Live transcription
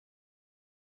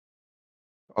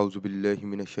أعوذ بالله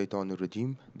من الشيطان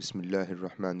الرجيم بسم الله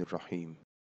الرحمن الرحيم.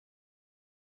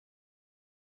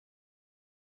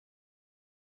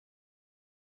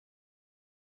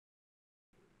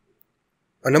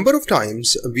 A number of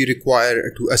times we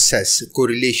require to assess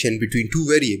correlation between two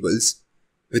variables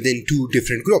within two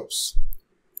different groups.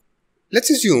 Let's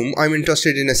assume I'm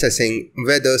interested in assessing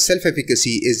whether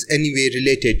self-efficacy is anyway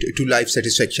related to life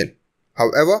satisfaction.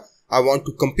 However, I want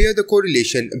to compare the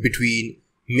correlation between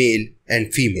male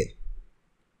and female.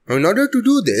 Now, in order to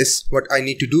do this, what I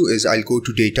need to do is I'll go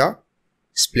to Data,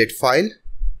 Split File,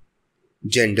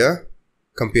 Gender,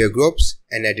 Compare Groups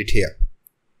and Edit here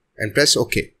and press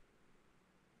OK.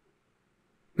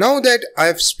 Now that I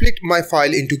have split my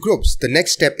file into groups, the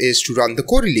next step is to run the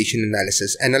correlation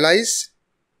analysis. Analyze,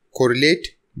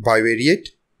 correlate,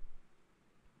 bivariate,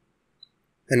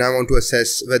 and I want to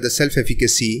assess whether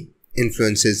self-efficacy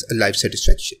influences life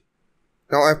satisfaction.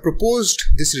 Now I have proposed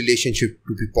this relationship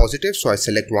to be positive, so I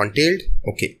select one-tailed,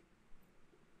 OK.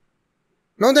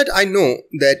 Now that I know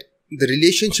that the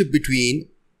relationship between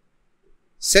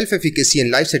self-efficacy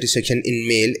and life satisfaction in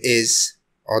male is,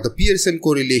 or the Pearson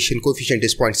correlation coefficient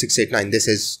is 0.689. This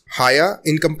is higher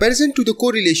in comparison to the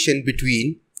correlation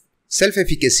between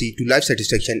self-efficacy to life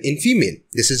satisfaction in female.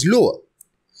 This is lower.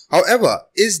 However,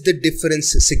 is the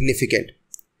difference significant?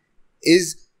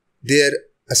 Is there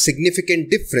a significant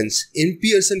difference in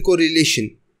Pearson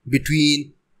correlation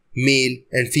between male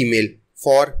and female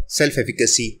for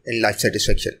self-efficacy and life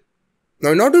satisfaction?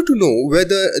 Now, in order to know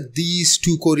whether these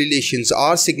two correlations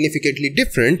are significantly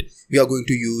different, we are going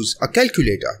to use a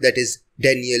calculator, that is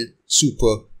Daniel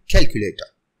Super Calculator.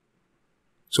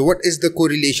 So what is the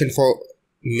correlation for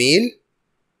male?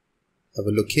 Have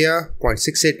a look here,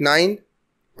 0.689,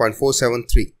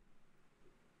 0.473,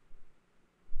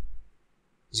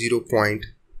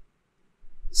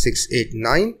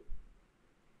 0.689,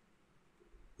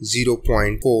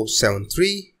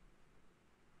 0.473.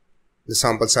 The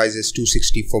sample size is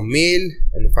 260 for male,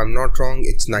 and if I'm not wrong,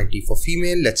 it's 90 for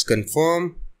female. Let's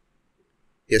confirm.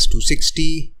 Yes,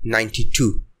 260,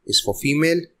 92 is for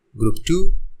female, group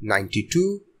 2,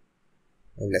 92,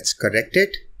 and let's correct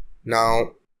it.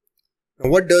 Now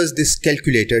what does this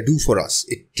calculator do for us?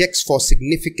 It checks for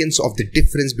significance of the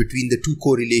difference between the two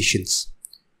correlations.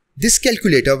 This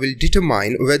calculator will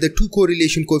determine whether two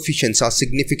correlation coefficients are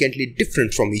significantly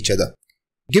different from each other.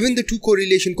 Given the two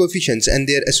correlation coefficients and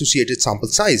their associated sample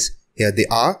size, here they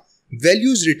are,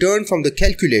 values returned from the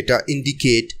calculator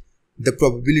indicate the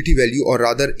probability value, or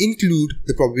rather include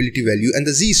the probability value and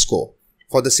the z-score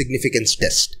for the significance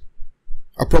test.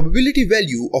 A probability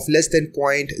value of less than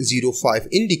 0.05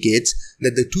 indicates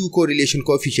that the two correlation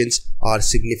coefficients are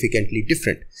significantly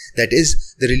different. That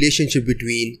is, the relationship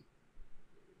between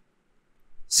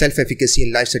self-efficacy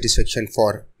and life satisfaction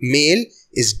for male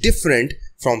is different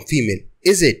from female.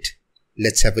 Is it?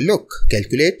 Let's have a look.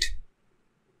 Calculate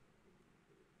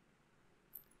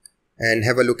and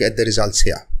have a look at the results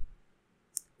here.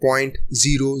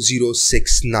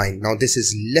 0.0069. Now this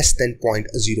is less than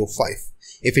 0.05.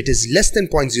 If it is less than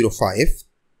 0.05,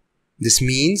 this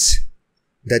means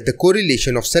that the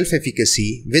correlation of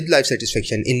self-efficacy with life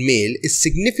satisfaction in male is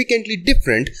significantly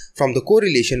different from the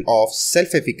correlation of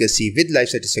self-efficacy with life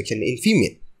satisfaction in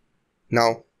female.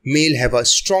 Now, male have a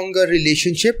stronger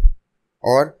relationship,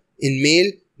 or in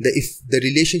male, if the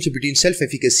relationship between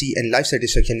self-efficacy and life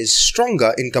satisfaction is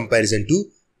stronger in comparison to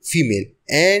female,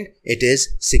 and it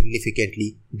is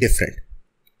significantly different.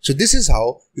 So this is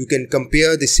how you can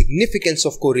compare the significance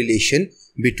of correlation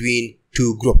between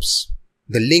two groups.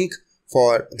 The link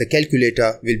for the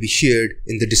calculator will be shared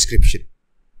in the description.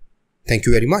 Thank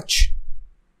you very much.